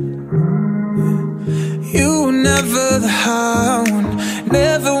been. You were never the high one,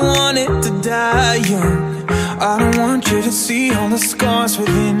 never wanted to die young. I don't want you to see all the scars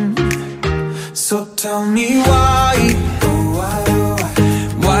within. So tell me why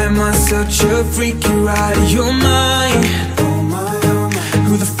am I such a freak? You're out of your mind.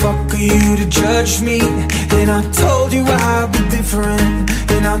 Who the fuck are you to judge me? And I told you I'd be different,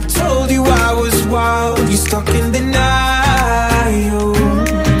 and I told you I was wild. You're stuck in denial.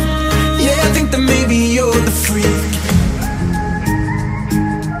 Yeah, I think that maybe you're the freak.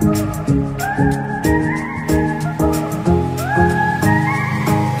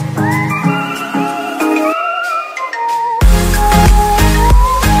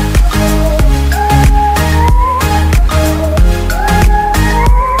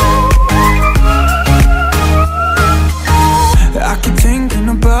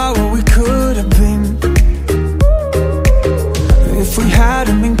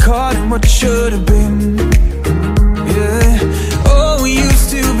 What should have been, yeah. Oh, we used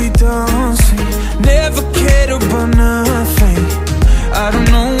to be dancing, never cared about nothing. I don't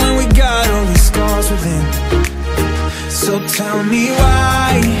know when we got all these scars within. So tell me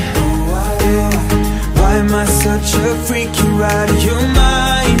why, yeah. Why am I such a freak? You're out of your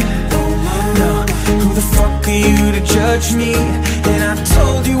mind. No, who the fuck are you to judge me? And I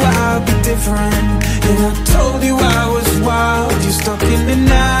told you I'd be different, and I told you I was wild. You're stuck in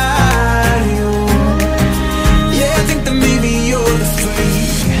denial. Yeah, I think that maybe you're the freak.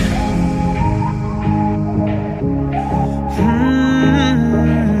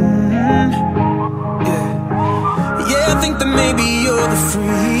 Yeah, I think that maybe you're the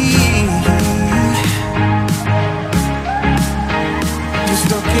freak. You're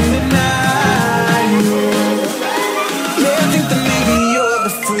stuck in denial. Yeah, I think that maybe you're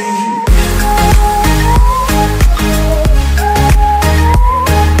the freak.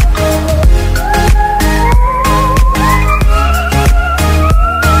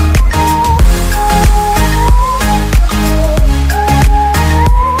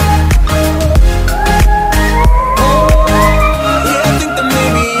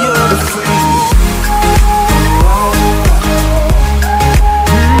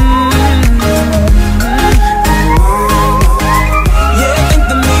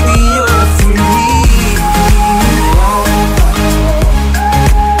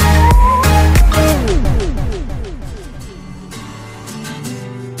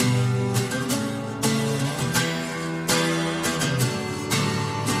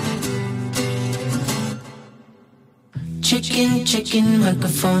 Chicken,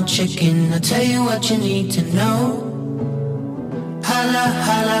 microphone checking. I'll tell you what you need to know. Holla,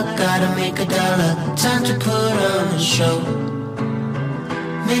 holla, gotta make $1. Time to put on a show.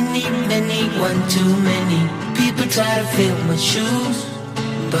 Many, one too many people try to fill my shoes.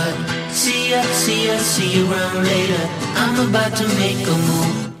 But see ya around later. I'm about to make a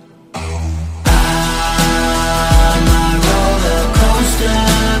move. I'm a roller coaster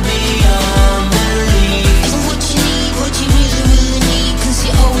beyond belief. And what you need, what you really need, 'cause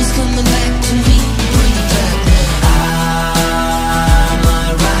you're always coming back to me. Bring it back now. I'm a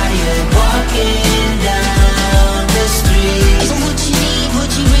riot walking down the street. And what you need,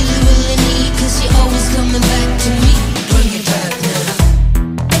 what you really need, 'cause you're always coming back to me. Bring it back now.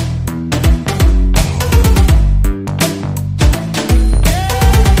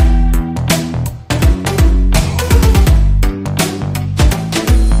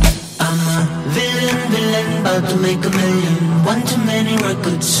 About to make $1 million. One too many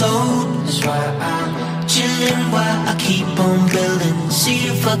records sold. That's why I'm chillin' while I keep on building. See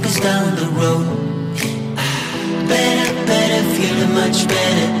you fuckers down the road. Better, feeling much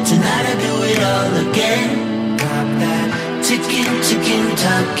better. Tonight I do it all again. Got that ticking,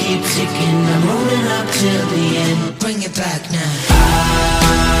 time keeps ticking. I'm rolling up till the end. Bring it back now.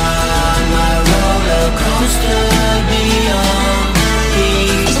 I'm a roller coaster beyond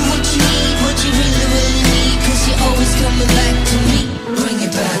belief. And what you need, what you really need, 'cause you're always coming back to me. Bring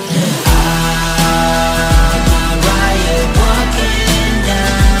it back now. I'm a riot walking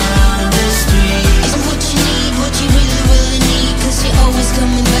down the street. And what you need, what you really need, 'cause you're always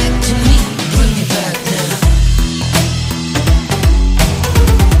coming back to me. Bring it back now.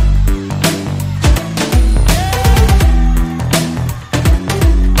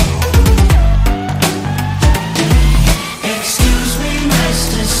 Excuse me,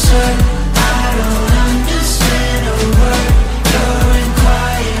 Mr. Sir, I don't understand a word. Your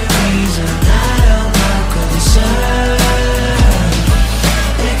inquiries are not of my concern.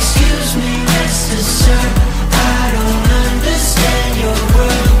 Excuse me, Mr. Sir, I don't understand your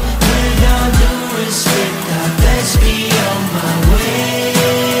word. With all due respect, I best be on my way.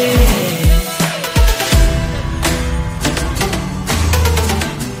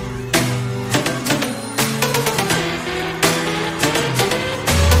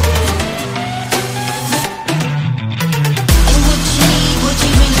 And what you need, what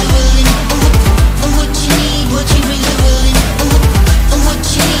you really need, and what you need, what you really need, and what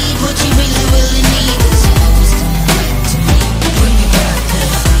you need, what you really need, 'cause you're always coming back to me. Bring it back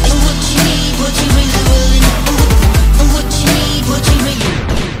now. And what you need, what you really need, and what you need, what you really.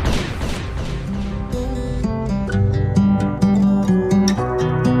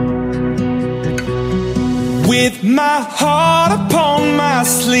 With my heart upon my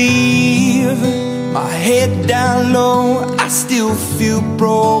sleeve, my head down low, I still feel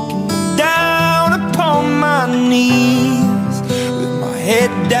broken. Down upon my knees, with my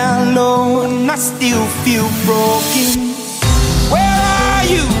head down low, and I still feel broken. Where are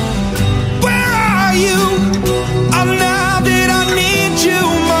you? Where are you? Oh, now that I need you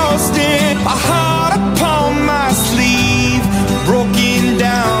most, in my heart upon my sleeve, broken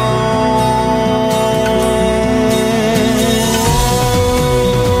down.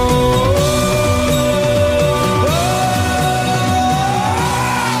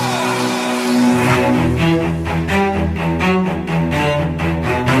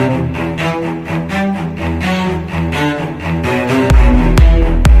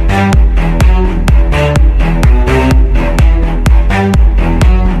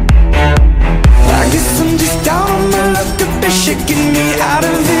 I guess I'm just down on my luck, a bit shaking me out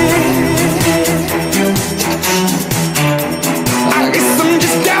of it. I guess I'm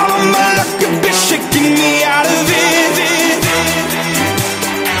just down on my luck, a bit shaking me out of it.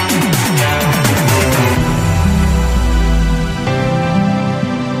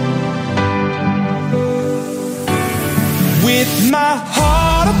 With my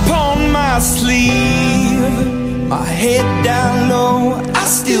heart upon my sleeve, my head down low, I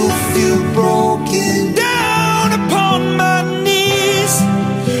still feel broken. Down upon my knees,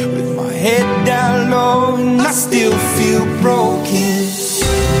 with my head down low, and I still feel broken.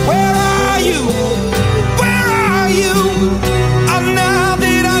 Where are you? Where are you? Oh, now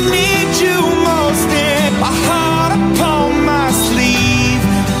that I need you most, in my heart upon my sleeve,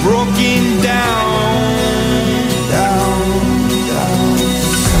 broken down, down, down.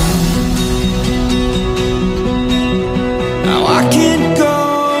 Now I can't go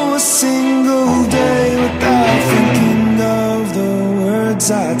a single day without thinking of the words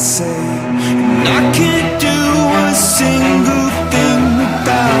I'd say. And I can't do a single thing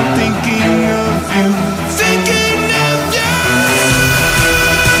without thinking of you. Thinking of you.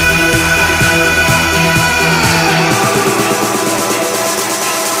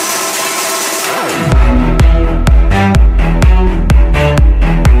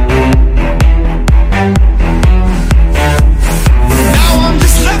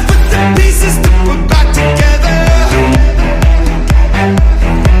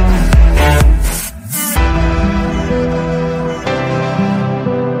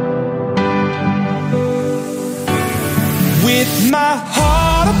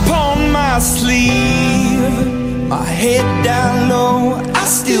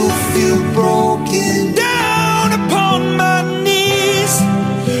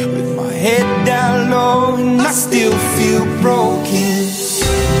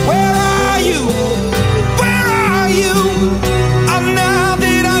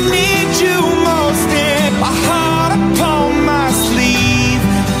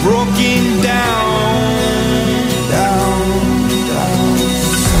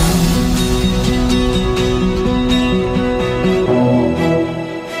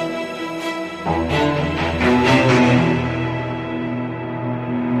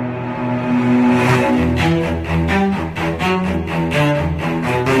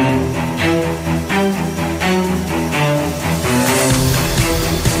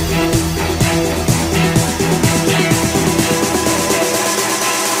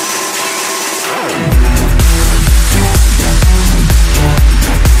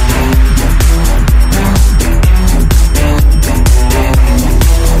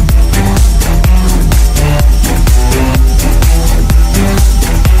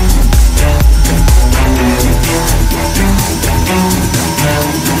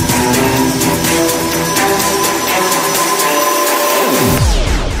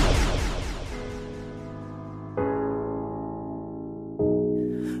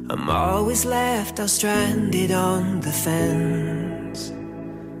 always left us stranded on the fence.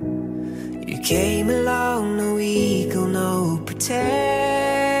 You came along, no ego, no pretense.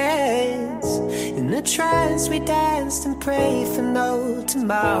 In the trance we danced and prayed for no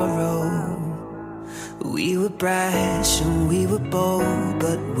tomorrow. We were brash and we were bold,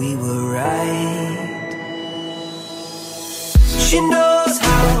 but we were right. She knows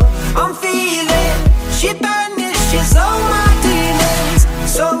how I'm feeling. She banishes all my demons.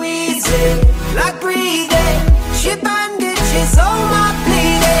 So easy, like breathing. She bandages all my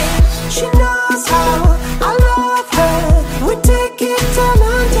bleeding. She knows how I love her. We take it down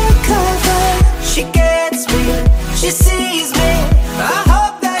undercover. She gets me, she sees me. I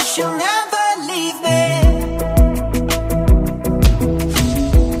hope that she'll never leave me.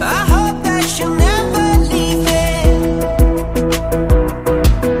 I hope that she'll never leave me.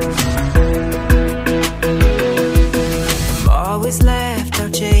 I'm always left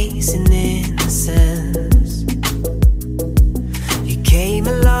out chasing innocence. You came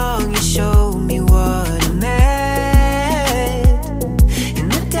along, you showed me what I meant. In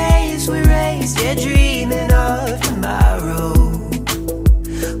the days we raced, yeah, dreaming of tomorrow.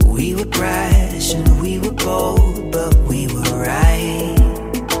 We were brash and we were bold, but we were right.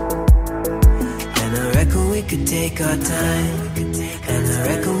 And I reckon we could take our time, and I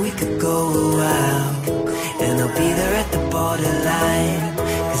reckon we could go a while. And I'll be there at the borderline,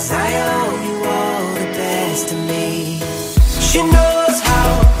 'cause I owe you all the best of me. She knows how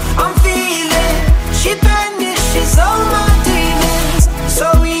I'm feeling. She banishes all my demons. So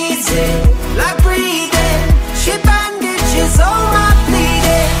easy, like breathing. She bandages all my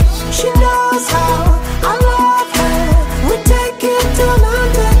bleeding. She knows how I love her. We take it down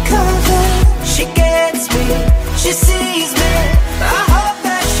undercover. She gets me, she sees me. I hope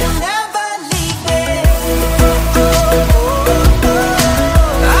that she'll never leave me.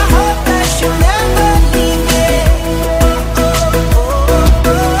 I hope that she'll never leave me.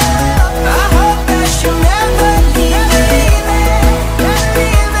 I hope that she'll never leave me.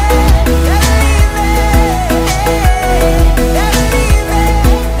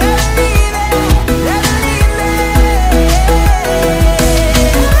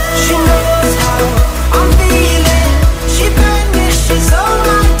 She knows how I'm feeling. She banishes all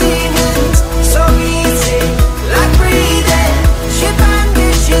my demons. So easy, like breathing. She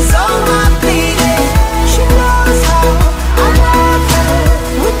bandages all my bleeding. She knows how I love her.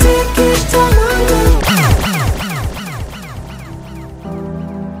 We take it down under.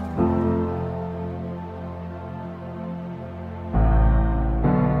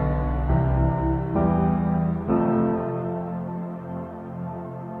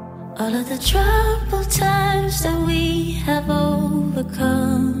 All of the troubled times that we have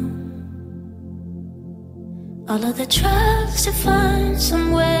overcome, all of the trials to find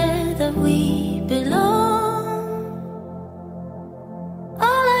somewhere that we belong.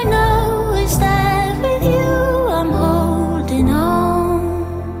 All I know is that with you I'm holding on.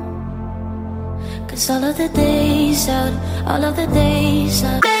 'Cause all of the days out, all of the days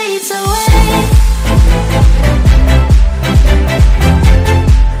out fades away.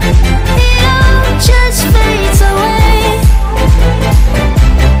 Just fades away.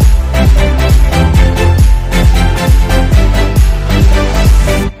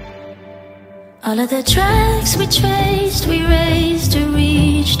 All of the tracks we traced, we raced to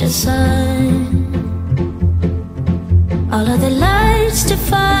reach the sun. All of the lights to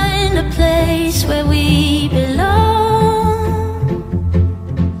find a place where we belong.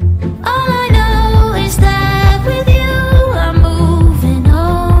 All I know is that with you I'm moving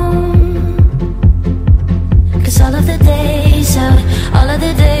on. 'Cause all of the days out, all of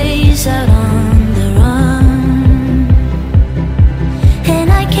the days out on the run. And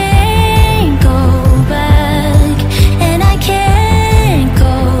I can't go back, and I can't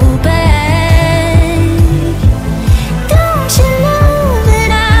go back. Don't you know that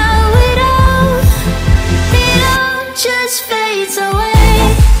I'll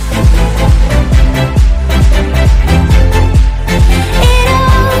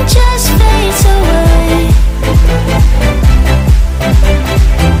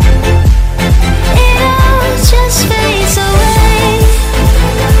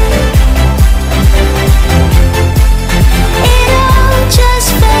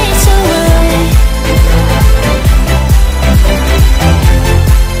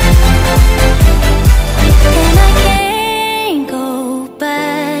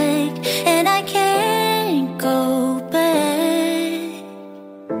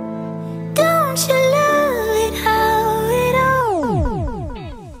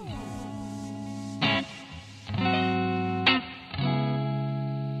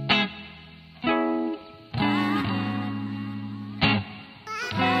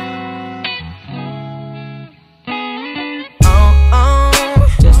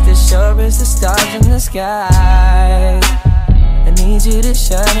sky. I need you to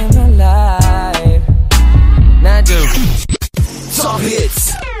shine in my life. Now do Top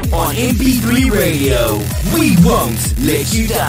hits on MP3 Radio. We won't let you down.